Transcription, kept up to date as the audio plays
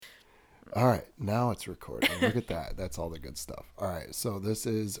All right, now it's recording. Look at that. That's all the good stuff. All right, so this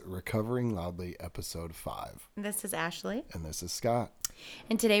is Recovering Loudly, episode 5. This is Ashley, And this is Scott.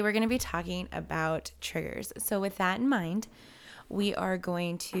 and today we're going to be talking about triggers. So, with that in mind, we are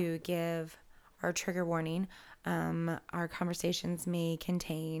going to give our trigger warning. Our conversations may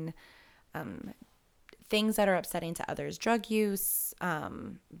contain things that are upsetting to others, drug use,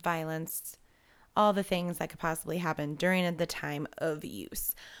 violence, all the things that could possibly happen during the time of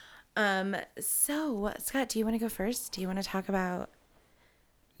use. So, Scott, do you want to go first? Do you want to talk about...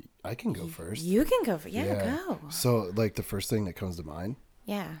 I can go first. You can go first. Yeah, go. So, like, the first thing that comes to mind,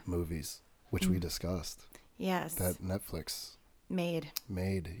 Yeah. movies, which we discussed. Yes. That Netflix Made.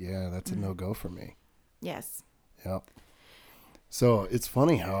 made. Yeah, that's a no-go for me. Yes. Yep. So, it's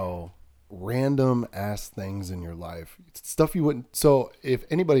funny how random ass things in your life, stuff you wouldn't. So, if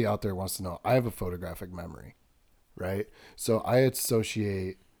anybody out there wants to know, I have a photographic memory, right? So, I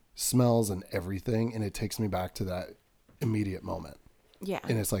associate smells and everything, and it takes me back to that immediate moment. Yeah.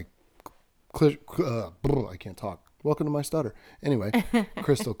 And it's like, clear, I can't talk. Welcome to my stutter. Anyway,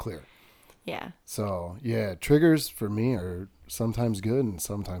 crystal clear. Yeah. So, yeah, triggers for me are sometimes good and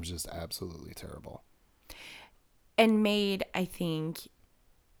sometimes just absolutely terrible. And Made, I think,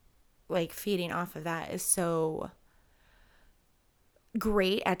 like feeding off of that is so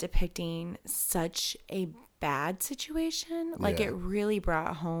great at depicting such a bad situation. Like Yeah. it really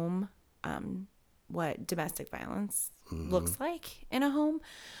brought home what domestic violence looks like in a home,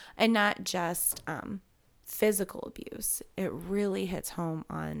 and not just physical abuse. It really hits home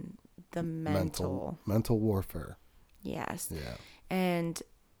on the mental. Mental warfare. Yes. Yeah. And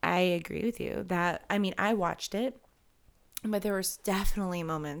I agree with you that, I mean, I watched it, but there was definitely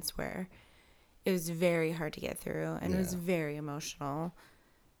moments where it was very hard to get through, and it was Yeah. very emotional.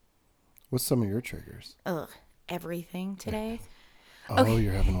 What's some of your triggers? Ugh, everything today. Oh, Okay.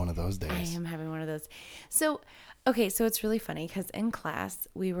 you're having one of those I days. am having one of those. So, okay, so it's really funny because in class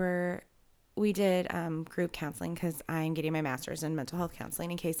we did group counseling because I'm getting my master's in mental health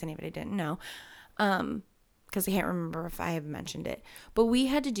counseling, in case anybody didn't know. Because I can't remember if I have mentioned it, but we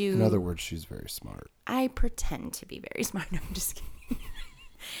had to do. In other words, she's very smart. I pretend to be very smart. No, I'm just kidding.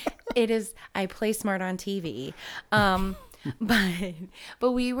 It is. I play smart on TV,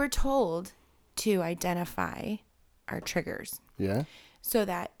 but we were told to identify our triggers, Yeah? so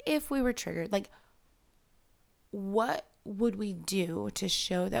that if we were triggered, like, what would we do to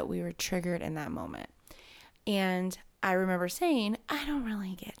show that we were triggered in that moment? And I remember saying, I don't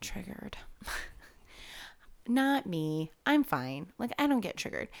really get triggered. Not me. I'm fine. Like, I don't get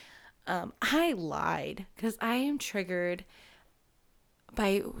triggered. I lied because I am triggered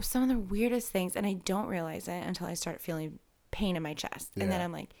by some of the weirdest things, and I don't realize it until I start feeling pain in my chest. And then Yeah.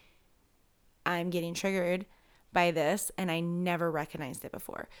 I'm like, I'm getting triggered by this, and I never recognized it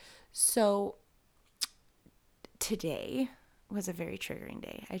before. So today was a very triggering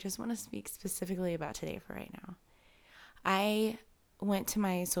day. I just want to speak specifically about today for right now. I went to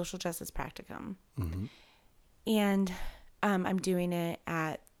my social justice practicum, Mm-hmm. and I'm doing it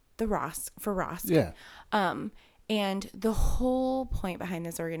at the ROSC for ROSC. Yeah. And the whole point behind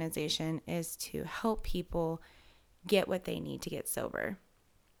this organization is to help people get what they need to get sober.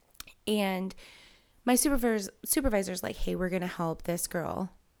 And my supervisor's like, hey, we're going to help this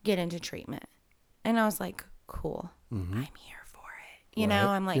girl get into treatment. And I was like, cool. Mm-hmm. I'm here for it. You know,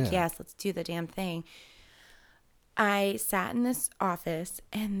 Right. I'm like, Yeah. yes, let's do the damn thing. I sat in this office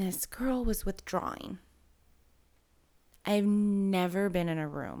and this girl was withdrawing. I've never been in a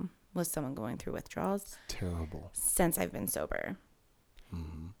room with someone going through withdrawals Terrible. since I've been sober.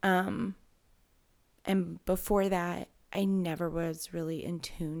 Mm-hmm. And before that, I never was really in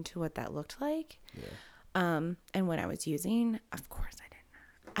tune to what that looked like. Yeah. And when I was using, of course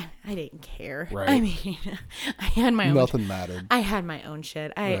I didn't care. Right. I mean, I had my own. Nothing mattered. I had my own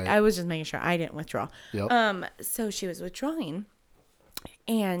shit. Right. I was just making sure I didn't withdraw. Yep. So she was withdrawing,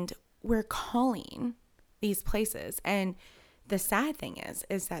 and we're calling these places. And the sad thing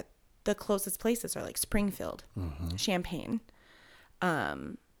is that the closest places are like Springfield, Mm-hmm. Champaign,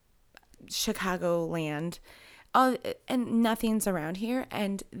 Chicagoland, and nothing's around here.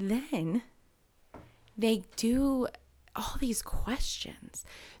 And then they do all these questions.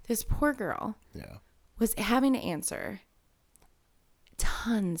 This poor girl Yeah. was having to answer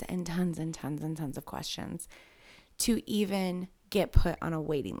tons and tons and tons and tons of questions to even get put on a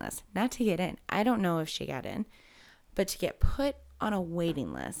waiting list. Not to get in. I don't know if she got in, but to get put on a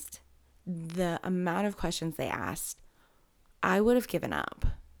waiting list, the amount of questions they asked, I would have given up.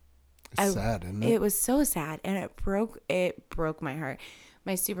 It's sad, isn't it? It was so sad, and it broke my heart.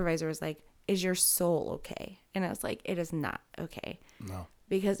 My supervisor was like, "Is your soul okay?" And I was like, "It is not okay." No.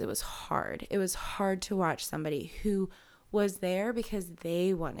 because it was hard. It was hard to watch somebody who was there because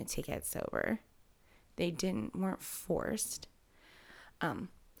they wanted to get sober. They weren't forced. And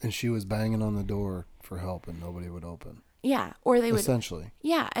she was banging on the door for help and nobody would open. Yeah, or they would essentially.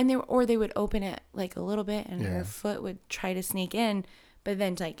 Yeah, and they would open it like a little bit, and her foot would try to sneak in, but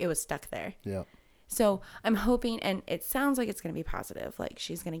then like it was stuck there. Yeah. So I'm hoping, and it sounds like it's going to be positive, like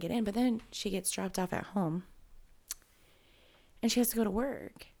she's going to get in, but then she gets dropped off at home, and she has to go to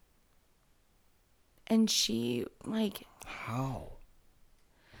work, and she like how?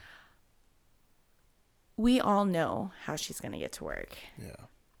 We all know how she's going to get to work. Yeah.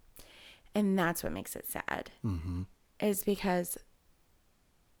 And that's what makes it sad. Mm-hmm. Is because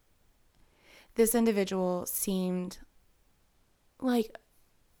this individual seemed like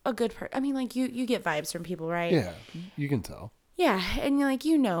a good person. I mean, like you get vibes from people, right? Yeah, you can tell. Yeah, and like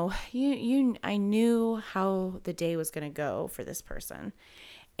I knew how the day was gonna go for this person,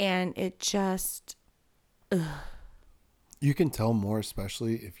 and it just, you can tell more,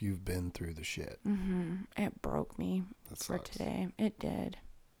 especially if you've been through the shit. Mm-hmm. It broke me for sucks. Today. It did.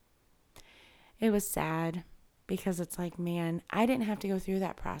 It was sad. Because it's like, man, I didn't have to go through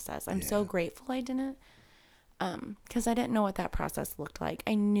that process. I'm so grateful I didn't. Because I didn't know what that process looked like.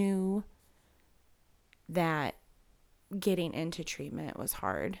 I knew that getting into treatment was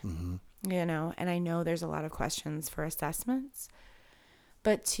hard, you know, and I know there's a lot of questions for assessments.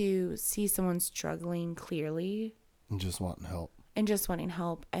 But to see someone struggling clearly. And just wanting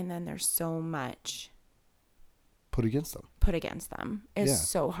help. And then there's so much put against them. It's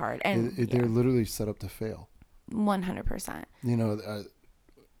so hard. And they're literally set up to fail. 100%. You know,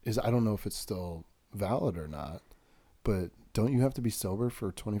 I don't know if it's still valid or not, but don't you have to be sober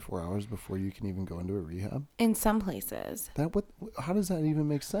for 24 hours before you can even go into a rehab? In some places. How does that even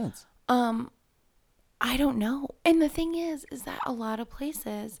make sense? I don't know. And the thing is that a lot of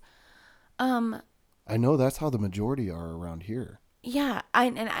places, I know that's how the majority are around here. Yeah,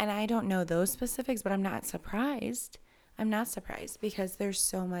 I don't know those specifics, but I'm not surprised. Because there's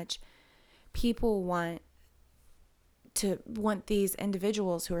so much people want these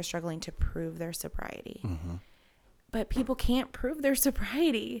individuals who are struggling to prove their sobriety. Mm-hmm. But people can't prove their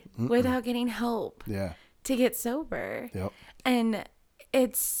sobriety without getting help to get sober. Yep. And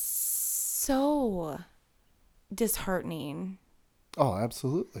it's so disheartening. Oh,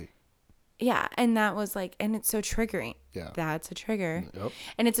 absolutely. Yeah, and that was like, and it's so triggering. Yeah. That's a trigger. Yep.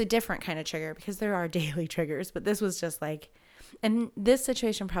 And it's a different kind of trigger because there are daily triggers, but this was just like, and this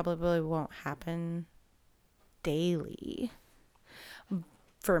situation probably won't happen daily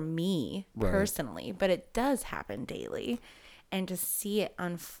for me personally, but it does happen daily. And to see it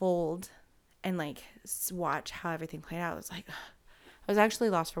unfold and like watch how everything played out, I was like, I was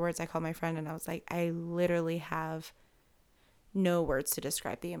actually lost for words. I called my friend and I was like, I literally have no words to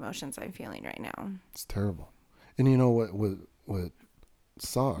describe the emotions I'm feeling right now. It's terrible. And you know what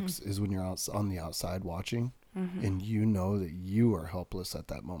sucks is when you're out on the outside watching and you know that you are helpless at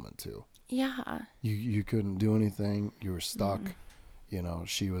that moment too. Yeah. You couldn't do anything. You were stuck. You know,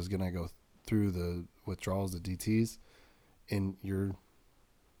 she was going to go through the withdrawals, the DTs, and you're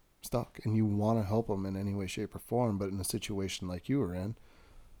stuck. And you want to help them in any way, shape, or form. But in a situation like you were in,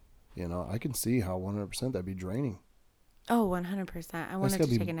 you know, I can see how 100% that'd be draining. Oh, 100%. I wanted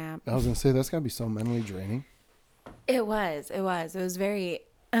to take a nap. I was going to say, that's got to be so mentally draining. It was very,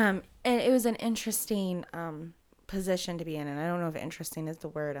 and it was an interesting position to be in. And I don't know if interesting is the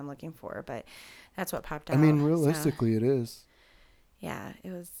word I'm looking for, but that's what popped out. I mean, realistically, it is. Yeah,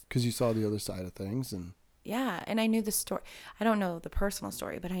 it was. Because you saw the other side of things. Yeah, and I knew the story. I don't know the personal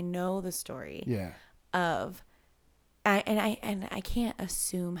story, but I know the story. Yeah. I can't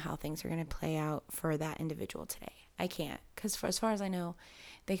assume how things are going to play out for that individual today. I can't, because as far as I know,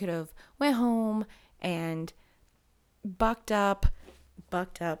 they could have went home and bucked up,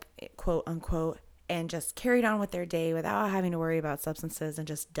 quote unquote, and just carried on with their day without having to worry about substances and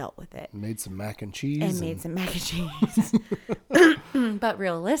just dealt with it. Made some mac and cheese. But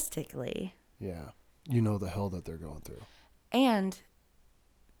realistically. Yeah. You know the hell that they're going through. And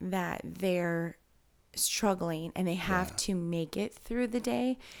that they're struggling and they have to make it through the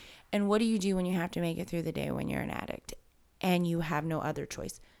day. And what do you do when you have to make it through the day when you're an addict and you have no other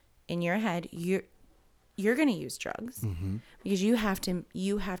choice? In your head, you're going to use drugs because you have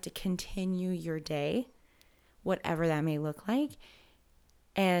to continue your day, whatever that may look like.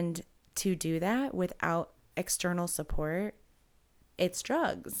 And to do that without external support, it's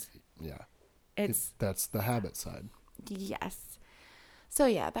drugs. Yeah. That's the habit side. Yes. So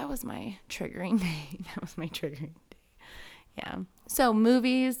yeah, that was my triggering day. Yeah. So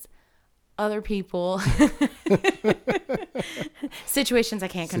movies, other people, situations I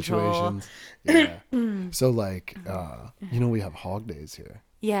can't control. Situations. Yeah. So like, we have hog days here.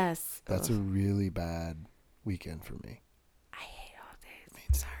 Yes. That's a really bad weekend for me. I hate hog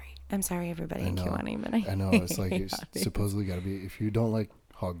days. I'm sorry, everybody I in know. Kewanee, but I know. It's like hate it's hog days. supposedly got to be. If you don't like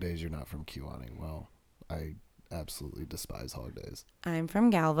hog days, you're not from Kewanee. Well, I absolutely despise hog days. I'm from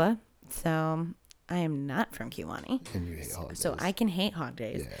Galva, so I am not from Kewanee. And you hate hog days. So I can hate hog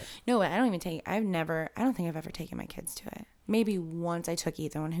days. Yeah. No, I don't even take. I don't think I've ever taken my kids to it. Maybe once I took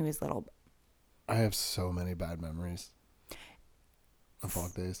Ethan who was little. I have so many bad memories of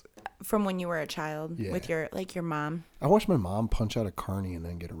hog days. From when you were a child with your mom. I watched my mom punch out a carny and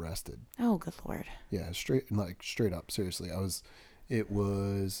then get arrested. Oh, good Lord. Yeah, straight up. Seriously, it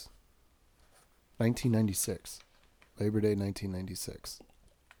was 1996, Labor Day 1996,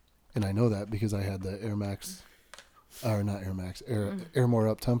 and I know that because I had the Air Max, or not Air Max, Air More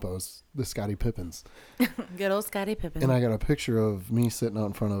Up Tempos, the Scottie Pippens. Good old Scottie Pippen. And I got a picture of me sitting out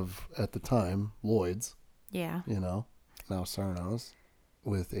in front of, at the time, Lloyd's. Yeah. Now Sarno's,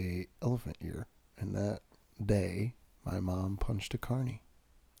 with a elephant ear. And that day, my mom punched a carny.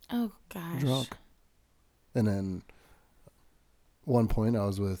 Oh, gosh. Drunk. And then one point I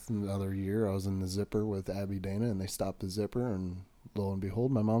was with another year, I was in the zipper with Abby Dana, and they stopped the zipper, and lo and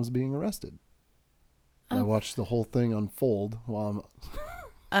behold, my mom's being arrested. Oh. I watched the whole thing unfold while I'm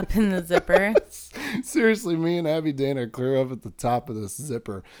up in the zipper. Seriously, me and Abby Dana are clear up at the top of this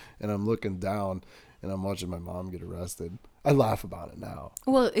zipper, and I'm looking down, and I'm watching my mom get arrested. I laugh about it now.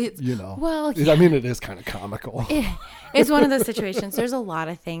 Well, it's Well, yeah. I mean, it is kind of comical. It's one of those situations. There's a lot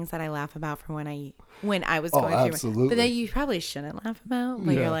of things that I laugh about from when I was going through. Absolutely. But that you probably shouldn't laugh about.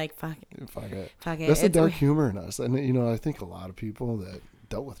 But you're like, fuck it. Fuck it. That's the dark humor in us, and I think a lot of people that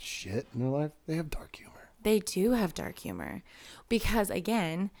dealt with shit in their life, they have dark humor. They do have dark humor, because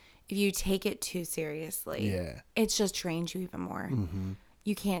again, if you take it too seriously, it's just drains you even more. Mm-hmm.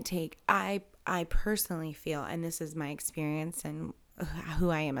 You can't take. I personally feel, and this is my experience and who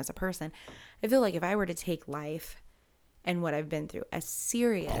I am as a person, I feel like if I were to take life and what I've been through as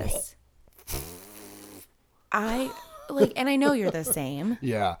serious, and I know you're the same.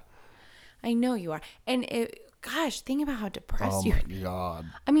 Yeah. I know you are. And gosh, think about how depressed you are. Oh my God.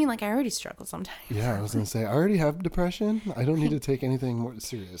 I mean, I already struggle sometimes. Yeah, I was going to say, I already have depression. I don't need to take anything more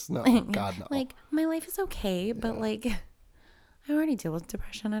serious. No, God, no. My life is okay, but I already deal with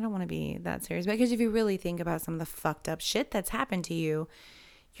depression. I don't want to be that serious. Because if you really think about some of the fucked up shit that's happened to you,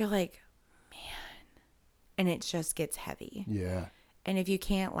 you're like, man. And it just gets heavy. Yeah. And if you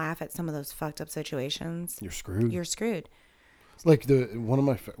can't laugh at some of those fucked up situations, you're screwed. It's like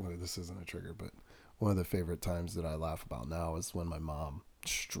this isn't a trigger, but one of the favorite times that I laugh about now is when my mom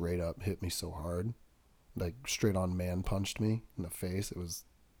straight up hit me so hard, straight on man punched me in the face. It was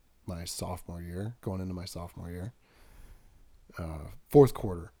my sophomore year, going into my sophomore year. Fourth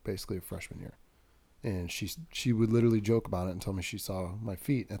quarter, basically, of freshman year. And she would literally joke about it and tell me she saw my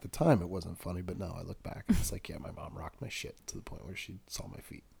feet. At the time, it wasn't funny, but now I look back and it's like, yeah, my mom rocked my shit to the point where she saw my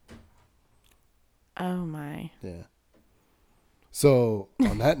feet. Oh, my. Yeah. So,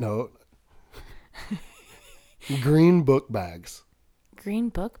 on that note, green book bags. Green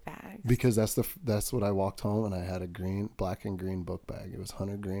book bags. Because that's what I walked home, and I had a black and green book bag. It was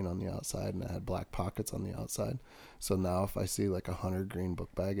hunter green on the outside, and it had black pockets on the outside. So now if I see a hunter green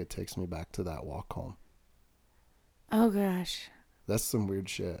book bag, it takes me back to that walk home. Oh gosh. That's some weird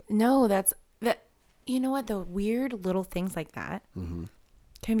shit. No, that. You know what? The weird little things like that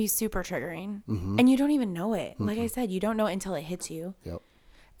can be super triggering, and you don't even know it. Like I said, you don't know it until it hits you. Yep.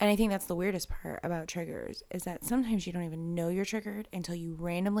 And I think that's the weirdest part about triggers, is that sometimes you don't even know you're triggered until you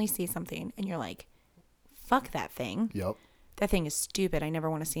randomly see something and you're like, fuck that thing. Yep. That thing is stupid. I never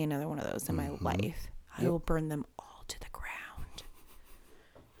want to see another one of those in my life. I will burn them all to the ground.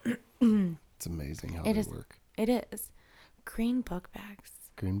 It's amazing how they work. It is. Green book bags.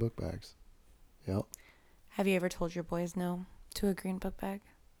 Green book bags. Yep. Have you ever told your boys no to a green book bag?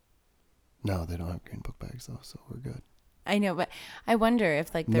 No, they don't have green book bags though, so we're good. I know, but I wonder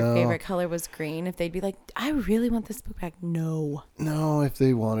if their favorite color was green, if they'd be like, I really want this book bag. No, if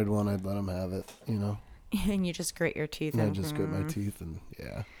they wanted one, I'd let them have it, And you just grit your teeth. And I just grit my teeth, and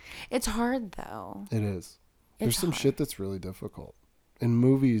yeah. It's hard though. It is. There's some shit that's really difficult. And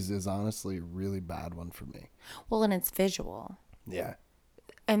movies is honestly a really bad one for me. Well, and it's visual. Yeah.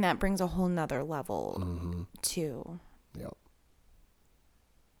 And that brings a whole nother level too. Yep.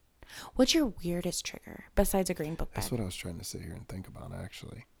 What's your weirdest trigger besides a green book bag? That's what I was trying to sit here and think about,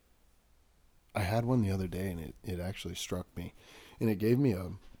 actually. I had one the other day, and it actually struck me. And it gave me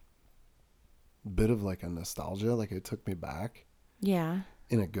a bit of a nostalgia. It took me back. Yeah.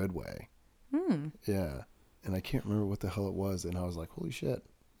 In a good way. Yeah. And I can't remember what the hell it was. And I was like, holy shit,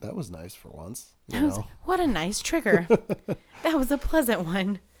 that was nice for once. You I was know? like, what a nice trigger. That was a pleasant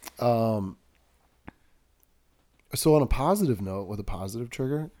one. So on a positive note, with a positive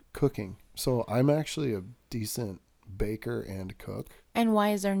trigger, cooking. So I'm actually a decent baker and cook. And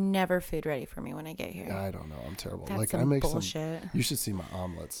why is there never food ready for me when I get here? I don't know. I'm terrible. That's Like some I make bullshit. You should see my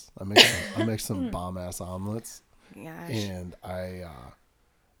omelets. I make some bomb ass omelets, Gosh. and I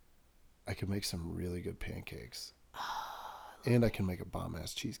can make some really good pancakes, and I can make a bomb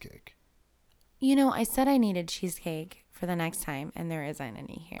ass cheesecake. You know, I said I needed cheesecake for the next time, and there isn't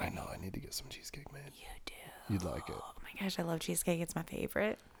any here. I know. I need to get some cheesecake, man. You do. You'd like it. Oh my gosh, I love cheesecake. It's my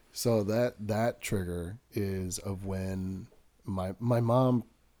favorite. So that trigger is of when my mom,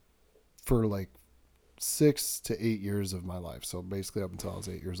 for like 6 to 8 years of my life, so basically up until I was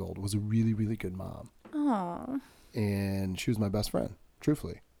 8 years old, was a really, really good mom. Oh. And she was my best friend,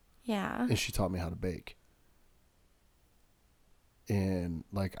 truthfully. Yeah. And she taught me how to bake. And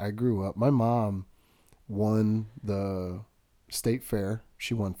like I grew up, my mom won the state fair.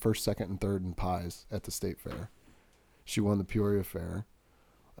 She won first, second, and third in pies at the state fair. She won the Peoria Fair.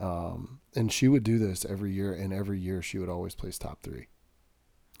 And she would do this every year, and every year she would always place top 3.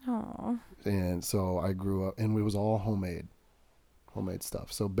 Oh. And so I grew up, and it was all homemade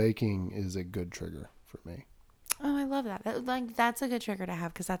stuff. So baking is a good trigger for me. Oh, I love that. That's a good trigger to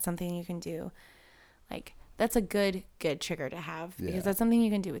have because that's something you can do. Like, that's a good trigger to have because that's something you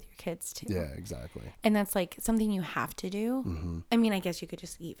can do with your kids too. Yeah, exactly. And that's like something you have to do. Mm-hmm. I mean, I guess you could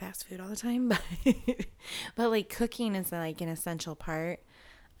just eat fast food all the time, but like cooking is like an essential part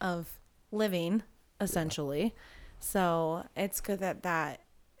of living, essentially. So it's good that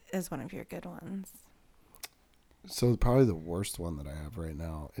is one of your good ones. So probably the worst one that I have right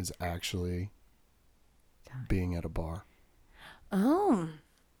now is actually being at a bar. Oh.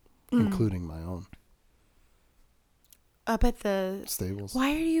 Including my own. Up at the Stables.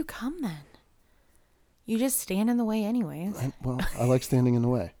 Why do you come then? You just stand in the way anyways. I like standing in the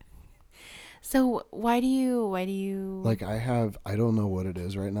way. So why do you Like I don't know what it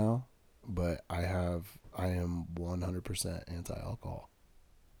is right now, but I am 100% anti-alcohol.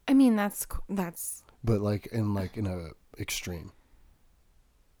 I mean, that's But like in a extreme.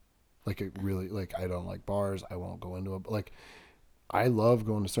 Like it really, like I don't like bars. I won't go into it. Like I love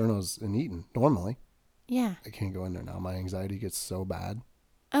going to Cerno's and eating normally. yeah. I can't go in there now. My anxiety gets so bad.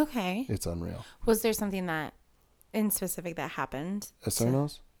 Okay. It's unreal. Was there something that in specific that happened? At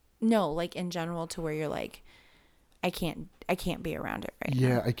Cerno's? No, like in general to where you're like, I can't be around it right now.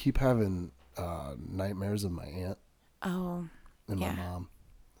 Yeah, I keep having nightmares of my aunt Oh. and yeah. my mom.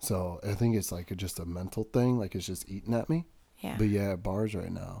 So I think it's like just a mental thing. Like it's just eating at me. Yeah. But yeah, bars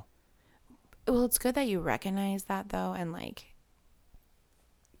right now. Well, it's good that you recognize that though, and like,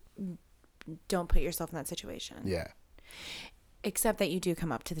 don't put yourself in that situation. Yeah. Except that you do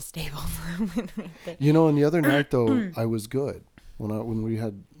come up to the stable. You know, and the other night though, I was good. When we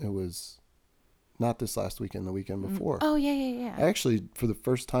had, it was not this last weekend, the weekend before. Oh yeah. Actually, for the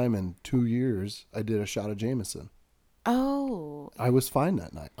first time in 2 years, I did a shot of Jameson. Oh. I was fine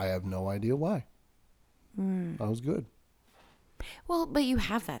that night. I have no idea why. I was good. Well, but you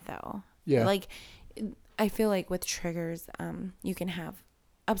have that though. Yeah. Like, I feel like with triggers, you can have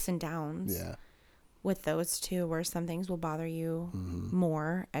ups and downs. Yeah. With those two, where some things will bother you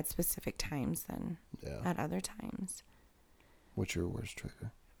more at specific times than at other times. What's your worst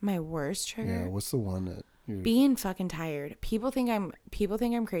trigger? My worst trigger? Yeah. What's the one that you're... Being fucking tired. People think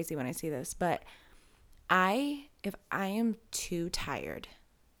I'm crazy when I see this, but if I am too tired,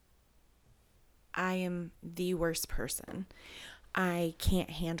 I am the worst person. I can't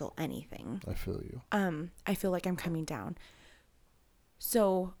handle anything. I feel you. I feel like I'm coming down.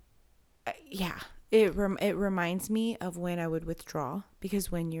 So, yeah, it reminds me of when I would withdraw,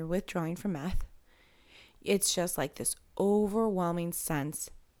 because when you're withdrawing from meth, it's just like this overwhelming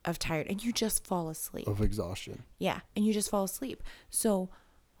sense of tired, and you just fall asleep. Of exhaustion. Yeah, and you just fall asleep. So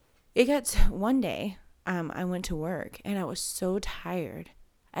it got to one day, I went to work and I was so tired.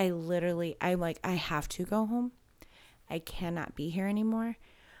 I'm like, I have to go home. I cannot be here anymore,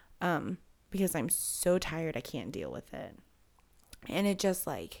 because I'm so tired. I can't deal with it. And it just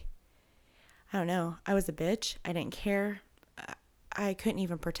like, I don't know. I was a bitch. I didn't care. I couldn't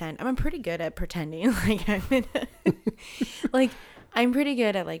even pretend. I'm pretty good at pretending. I'm pretty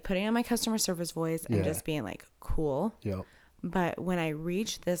good at like putting on my customer service voice and just being like cool. Yep. But when I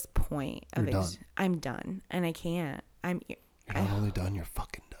reach this point of I'm done, and I can't. You're not only done, you're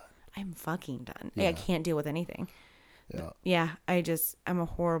fucking done. I'm fucking done. Yeah. I can't deal with anything. Yeah. Yeah. I'm a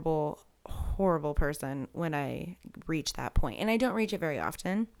horrible, horrible person when I reach that point, and I don't reach it very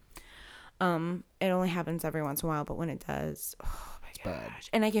often. It only happens every once in a while, but when it does, oh my bad. gosh.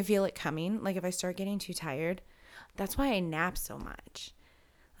 And I can feel it coming. Like if I start getting too tired, that's why I nap so much.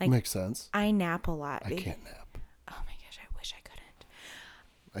 Like Makes sense. I nap a lot. I can't nap. Oh my gosh, I wish I couldn't.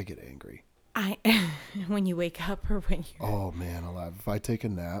 I get angry. When you wake up or when you Oh man, alive. If I take a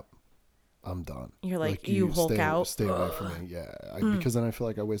nap, I'm done. You're like you Hulk out. Stay away from me. Yeah. Because then I feel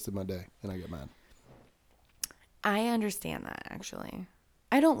like I wasted my day and I get mad. I understand that actually.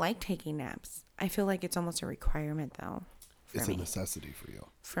 I don't like taking naps. I feel like it's almost a requirement though. It's a necessity for you.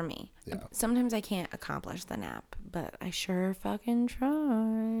 For me. Yeah. Sometimes I can't accomplish the nap, but I sure fucking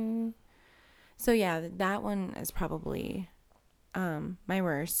try. So yeah, that one is probably my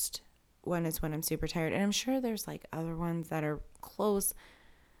worst one is when I'm super tired. And I'm sure there's like other ones that are close.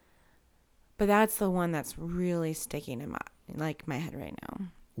 But that's the one that's really sticking in my head right now.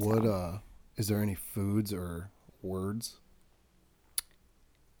 What is there any foods or words?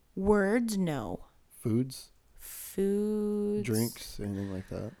 Words, no. Foods? Foods. Drinks, anything like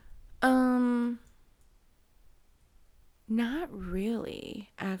that? Not really,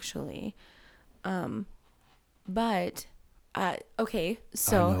 actually. But okay,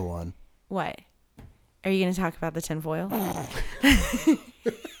 so I know one. What? Are you going to talk about the tinfoil?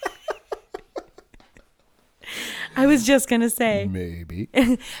 I was just going to say. Maybe.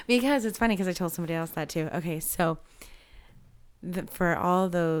 Because it's funny because I told somebody else that too. Okay, so for all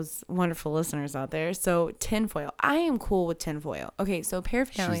those wonderful listeners out there, so tinfoil. I am cool with tinfoil. Okay, so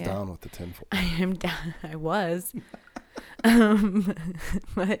paraphernalia. She's down with the tinfoil. I am down. I was.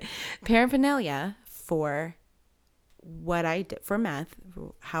 But paraphernalia for what I did for meth,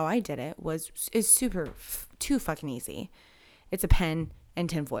 how I did it is too fucking easy. It's a pen and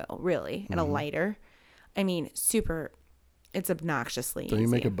tinfoil, really, and a lighter. I mean, it's obnoxiously easy. Don't you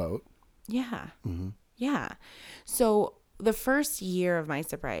make a boat? Yeah. Mm-hmm. Yeah. So the first year of my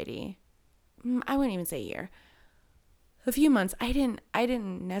sobriety, I wouldn't even say year, a few months, I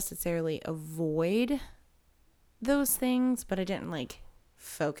didn't necessarily avoid those things, but I didn't like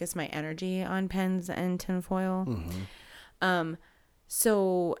focus my energy on pens and tinfoil. Mm-hmm.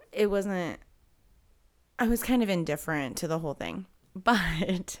 So it wasn't, I was kind of indifferent to the whole thing,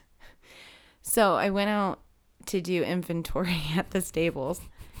 but so I went out to do inventory at the stables,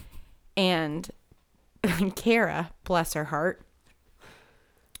 and Kara, bless her heart,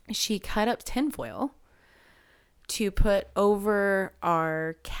 she cut up tinfoil to put over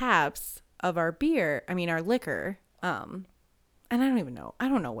our caps of our our liquor. And I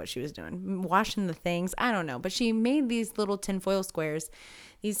don't know what she was doing, washing the things. I don't know. But she made these little tinfoil squares,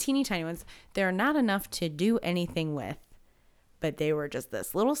 these teeny tiny ones. They're not enough to do anything with, but they were just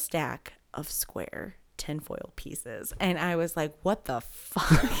this little stack of square tinfoil pieces. And I was like, what the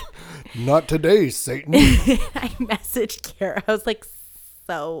fuck? Not today, Satan. I messaged Kara. I was like,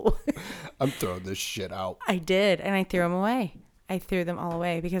 so. I'm throwing this shit out. I did. And I threw them away. I threw them all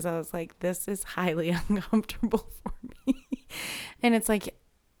away because I was like, this is highly uncomfortable for me. And it's like,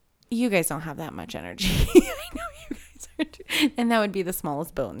 you guys don't have that much energy. I know you guys are. And that would be the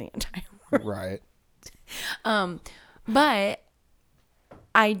smallest boat in the entire world. Right. But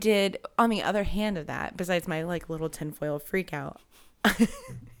I did, on the other hand of that, besides my like little tinfoil freak out,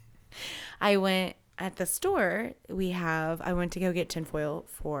 I went at the store. I went to go get tinfoil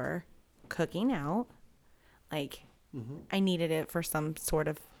for cooking out. Like, I needed it for some sort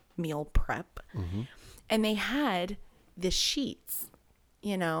of meal prep. Mm-hmm. And they had the sheets,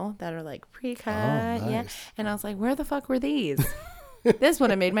 that are like pre-cut. Oh, nice. Yeah. And I was like, where the fuck were these? This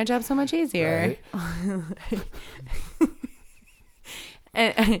would have made my job so much easier. Right.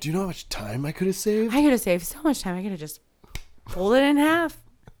 Do you know how much time I could have saved? I could have saved so much time. I could have just pulled it in half,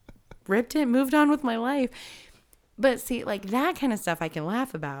 ripped it, moved on with my life. But see, like that kind of stuff I can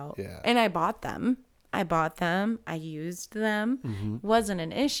laugh about. Yeah. And I bought them. I used them. Mm-hmm. Wasn't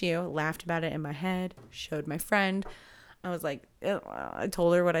an issue. Laughed about it in my head. Showed my friend. I was like, I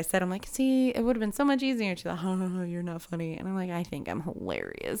told her what I said. I'm like, see, it would have been so much easier. She's like, oh, you're not funny. And I'm like, I think I'm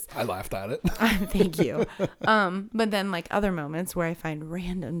hilarious. I laughed at it. Thank you. But then like other moments where I find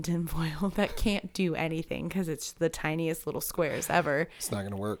random tinfoil that can't do anything because it's the tiniest little squares ever. It's not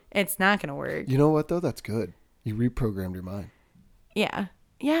going to work. It's not going to work. You know what, though? That's good. You reprogrammed your mind. Yeah.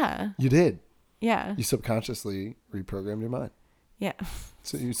 Yeah. You did. Yeah. You subconsciously reprogrammed your mind. Yeah.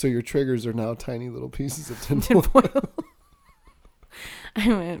 So your triggers are now tiny little pieces of tinfoil. I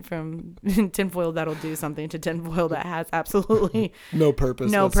went from tinfoil that'll do something to tinfoil that has absolutely no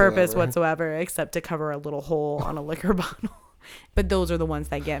purpose whatsoever except to cover a little hole on a liquor bottle. But those are the ones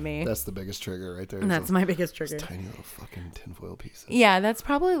that get me. That's the biggest trigger right there. And that's my biggest trigger. Tiny little fucking tinfoil pieces. Yeah, that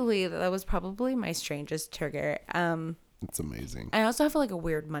was probably my strangest trigger. It's amazing. I also have like a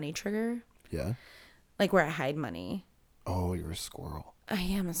weird money trigger. Yeah. like where I hide money. Oh, you're a squirrel. I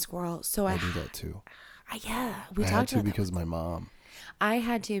am a squirrel. So I do that too. We I had talked to about that. because of my mom. I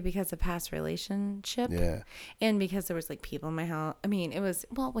had to because of past relationship. Yeah. And because there was like people in my house. I mean, it was,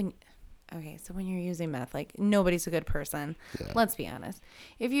 well, so when you're using meth, like nobody's a good person. Yeah. Let's be honest.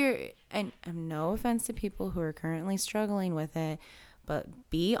 If you're, and no offense to people who are currently struggling with it, but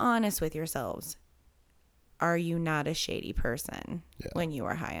be honest with yourselves. Are you not a shady person when you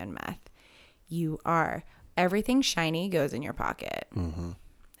are high on meth? You are. Everything shiny goes in your pocket. Mm-hmm.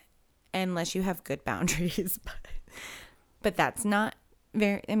 Unless you have good boundaries. But that's not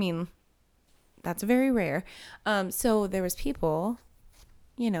very, I mean, that's very rare. So there was people,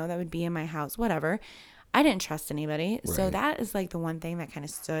 that would be in my house, whatever. I didn't trust anybody. Right. So that is like the one thing that kind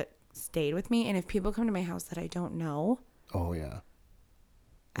of stayed with me. And if people come to my house that I don't know. Oh, yeah.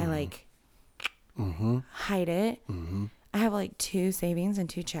 I hide it. Mm-hmm. I have like 2 savings and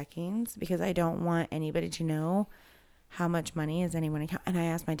 2 checkings because I don't want anybody to know how much money is in any one account. And I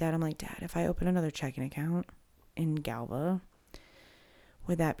asked my dad, I'm like, Dad, if I open another checking account in Galva,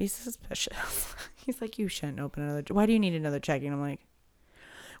 would that be suspicious? He's like, you shouldn't open another. Why do you need another checking? I'm like,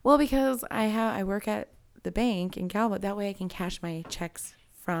 well, because I work at the bank in Galva. That way I can cash my checks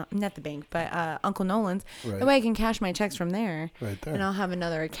from, not the bank, but Uncle Nolan's. Right. That way I can cash my checks from there. Right there. And I'll have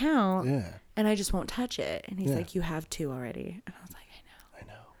another account. Yeah. And I just won't touch it. And he's Yeah. like, you have 2 already. And I was like, I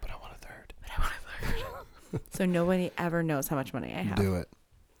know, but I want a third. so nobody ever knows how much money I have. Do it.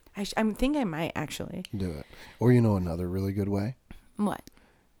 I think I might actually. Do it. Or another really good way? What?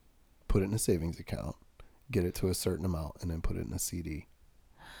 Put it in a savings account, get it to a certain amount, and then put it in a CD.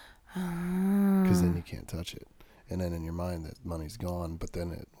 Because then you can't touch it. And then in your mind, that money's gone. But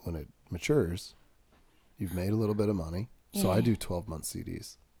then when it matures, you've made a little bit of money. So I do 12-month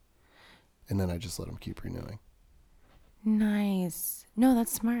CDs. And then I just let them keep renewing. Nice. No,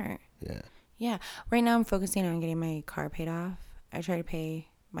 that's smart. Yeah. Yeah. Right now I'm focusing on getting my car paid off. I try to pay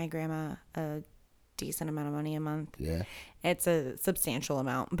my grandma a decent amount of money a month. Yeah. It's a substantial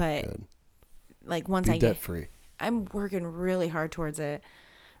amount, but Good. like once Be I debt get, free. I'm working really hard towards it.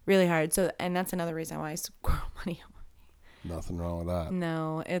 Really hard. So, and that's another reason why I squirrel money. Nothing wrong with that.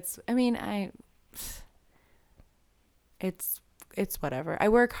 No, it's whatever. I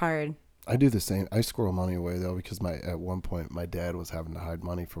work hard. I do the same. I squirrel money away though because at one point my dad was having to hide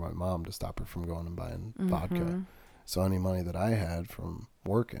money for my mom to stop her from going and buying vodka. So any money that I had from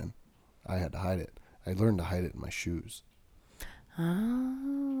working, I had to hide it. I learned to hide it in my shoes.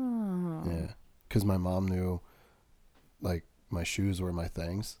 Oh. Yeah, because my mom knew, like, my shoes were my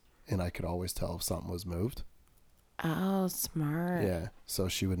things, and I could always tell if something was moved. Oh, smart. Yeah, so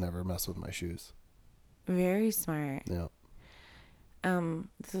she would never mess with my shoes. Very smart. Yeah.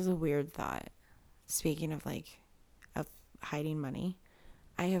 This is a weird thought. Speaking of of hiding money,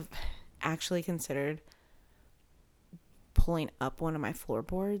 I have actually considered pulling up one of my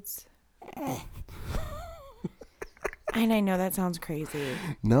floorboards. And I know that sounds crazy.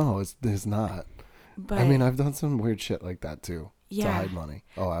 No, it's not. But I mean, I've done some weird shit like that too. Yeah. To hide money.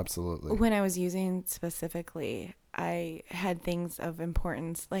 Oh, absolutely. When I was using specifically, I had things of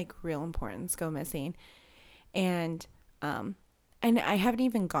importance, like real importance, go missing. And I haven't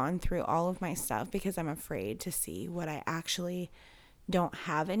even gone through all of my stuff because I'm afraid to see what I actually don't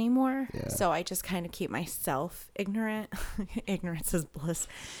have anymore. Yeah. So I just kind of keep myself ignorant. Ignorance is bliss.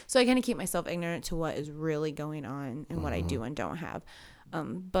 So I kind of keep myself ignorant to what is really going on and what I do and don't have.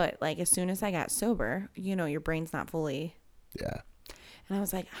 But like as soon as I got sober, your brain's not fully. Yeah. And I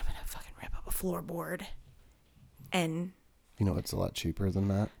was like, I'm going to fucking rip up a floorboard. And It's a lot cheaper than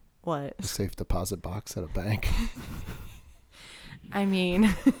that. what? A safe deposit box at a bank. I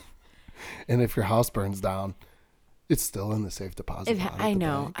mean, And if your house burns down, it's still in the safe deposit box. I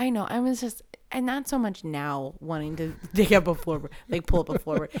know. I was just, and not so much now wanting to dig up a floorboard, like pull up a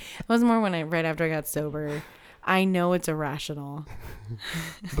floorboard. It was more right after I got sober. I know it's irrational.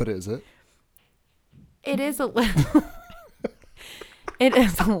 But is it? It is a little. It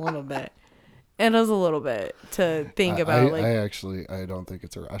is a little bit. It is a little bit to think about. I don't think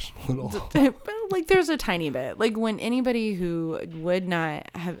it's irrational at all. But like there's a tiny bit. Like when anybody who would not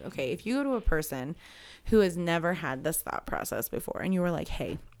have, okay, if you go to a person who has never had this thought process before and you were like,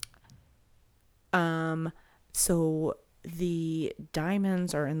 hey, so the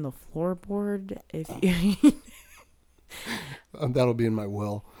diamonds are in the floorboard if you That'll be in my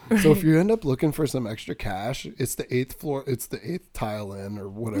will. Right. So if you end up looking for some extra cash, it's the 8th floor. It's the 8th tile in or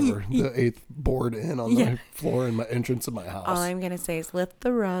whatever, the 8th board in on the floor in my entrance of my house. All I'm going to say is lift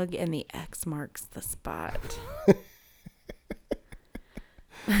the rug and the X marks the spot.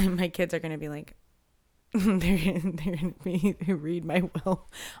 My kids are going to be like, they're gonna be read my will.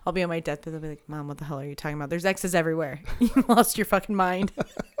 I'll be on my deathbed. They'll be like, "Mom, what the hell are you talking about? There's X's everywhere. You lost your fucking mind."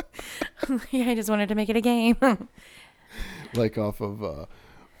 Yeah, I just wanted to make it a game. Like off of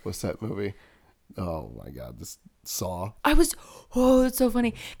what's that movie? Oh my god, this Saw. It's so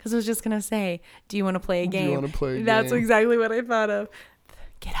funny because I was just gonna say, "Do you want to play a game?" Do you want to play a That's game? exactly what I thought of.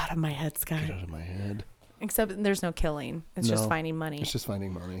 Get out of my head, Sky. Get out of my head. Except there's no killing. It's just No, finding money It's just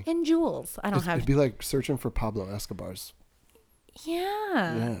finding money. and jewels. I don't have. It'd be like searching for Pablo Escobar's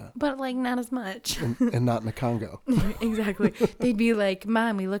Yeah, but like not as much. and not in the Congo. Exactly. They'd be like,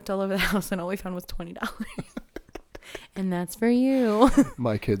 "Mom, we looked all over the house and all we found was $20, and that's for you."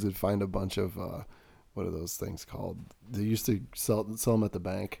 My kids would find a bunch of what are those things called? They used to sell them at the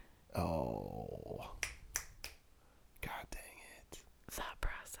bank. Oh, god dang it! Thought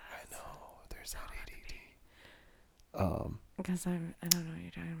process. I know. There's that ADD. Because I don't know what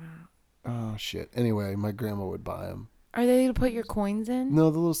you're talking about. Oh shit. Anyway, my grandma would buy them. Are they to put your coins in? No,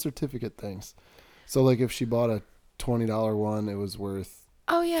 the little certificate things. So like if she bought a $20 one, it was worth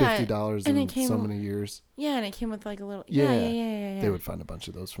Oh yeah, $50 and in it came, so many years. Yeah, and it came with like a little. Yeah. Yeah. They would find a bunch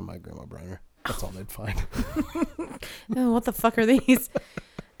of those from my grandma Briner. That's all they'd find. Oh, what the fuck are these?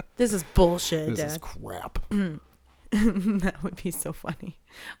 This is bullshit, This Dad. is crap. That would be so funny.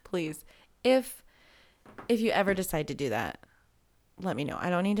 Please, if you ever decide to do that, let me know. I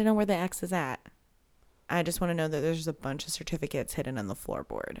don't need to know where the X is at. I just want to know that there's a bunch of certificates hidden on the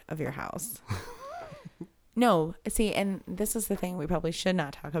floorboard of your house. No, see, and this is the thing we probably should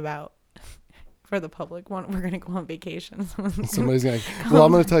not talk about for the public. We're going to go on vacation. Somebody's going to, well,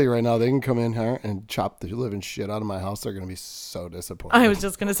 I'm going to tell you right now, they can come in here and chop the living shit out of my house. They're going to be so disappointed. I was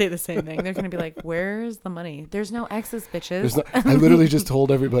just going to say the same thing. They're going to be like, where's the money? There's no X's, bitches. I literally just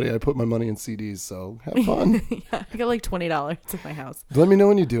told everybody I put my money in CDs, so have fun. Yeah, I got like $20 at my house. Let me know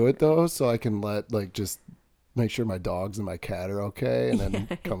when you do it, though, so I can just make sure my dogs and my cat are okay, and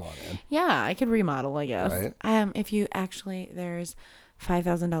then come on in. Yeah, I could remodel, I guess. Right. If you actually, there's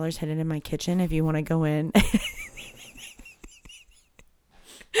 $5,000 hidden in my kitchen. If you want to go in,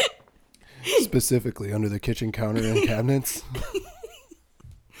 Specifically under the kitchen counter and cabinets.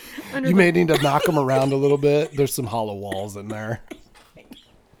 You may need to knock them around a little bit. There's some hollow walls in there.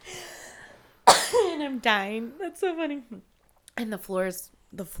 and I'm dying. That's so funny. And the floor is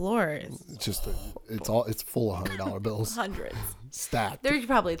It's just it's full of $100 bills hundreds. stacked. There's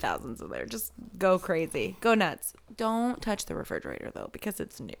probably thousands in there. Just go crazy, go nuts. Don't touch the refrigerator though, because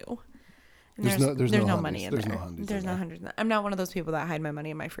it's new. And There's no no money hundies. in There's there. no hundies There's in no there. hundreds. I'm not one of those people that hide my money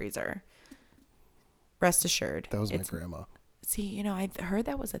in my freezer. Rest assured. That was my grandma. See, I've heard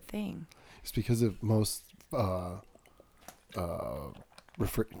that was a thing. It's because of most I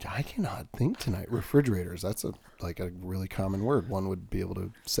cannot think tonight. Refrigerators. That's a really common word. One would be able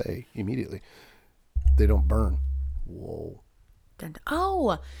to say immediately. They don't burn. Whoa.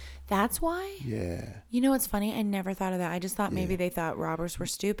 Oh, that's why? Yeah. It's funny. I never thought of that. I just thought maybe they thought robbers were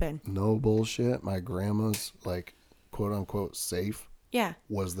stupid. No bullshit. My grandma's quote unquote safe Yeah.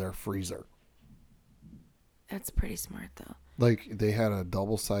 was their freezer. That's pretty smart though. They had a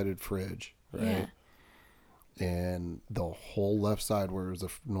double-sided fridge, right? Yeah. And the whole left side, where it was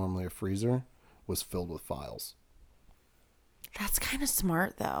normally a freezer, was filled with files. That's kind of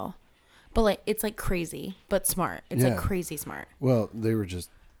smart though. But it's crazy, but smart. It's crazy smart. Well, they were just,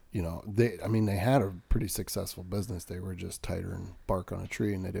 they had a pretty successful business. They were just tighter than bark on a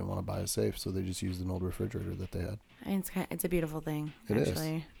tree, and they didn't want to buy a safe, so they just used an old refrigerator that they had. And it's a beautiful thing. It is.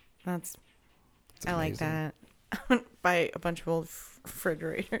 Actually, It's I like amazing. that. Buy a bunch of old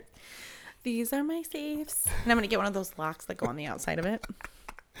refrigerators. These are my safes, and I'm gonna get one of those locks that go on the outside of it.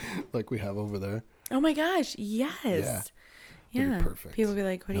 Like we have over there. Oh my gosh! Yes. It'd be perfect. People will be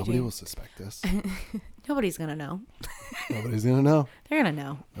like, "What do you Nobody do?" will suspect this. Nobody's gonna know. Nobody's gonna know. They're gonna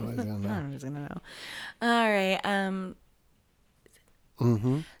know. Nobody's gonna know. Nobody's gonna know. All right.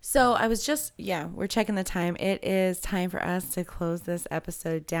 Mm-hmm. So I was just, we're checking the time. It is time for us to close this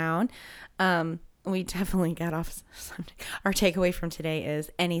episode down. We definitely got off something. Our takeaway from today is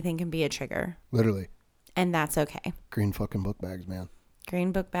anything can be a trigger, Literally. and that's okay. Green fucking book bags, man.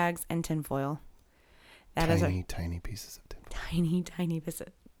 Green book bags and tinfoil. That is Tiny pieces of tinfoil. tiny pieces.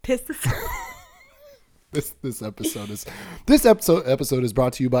 This episode is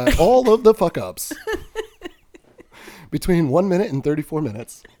brought to you by all of the fuck ups. Between 1 minute and 34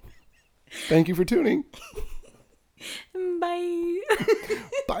 minutes. Thank you for tuning. Bye.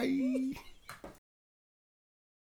 Bye.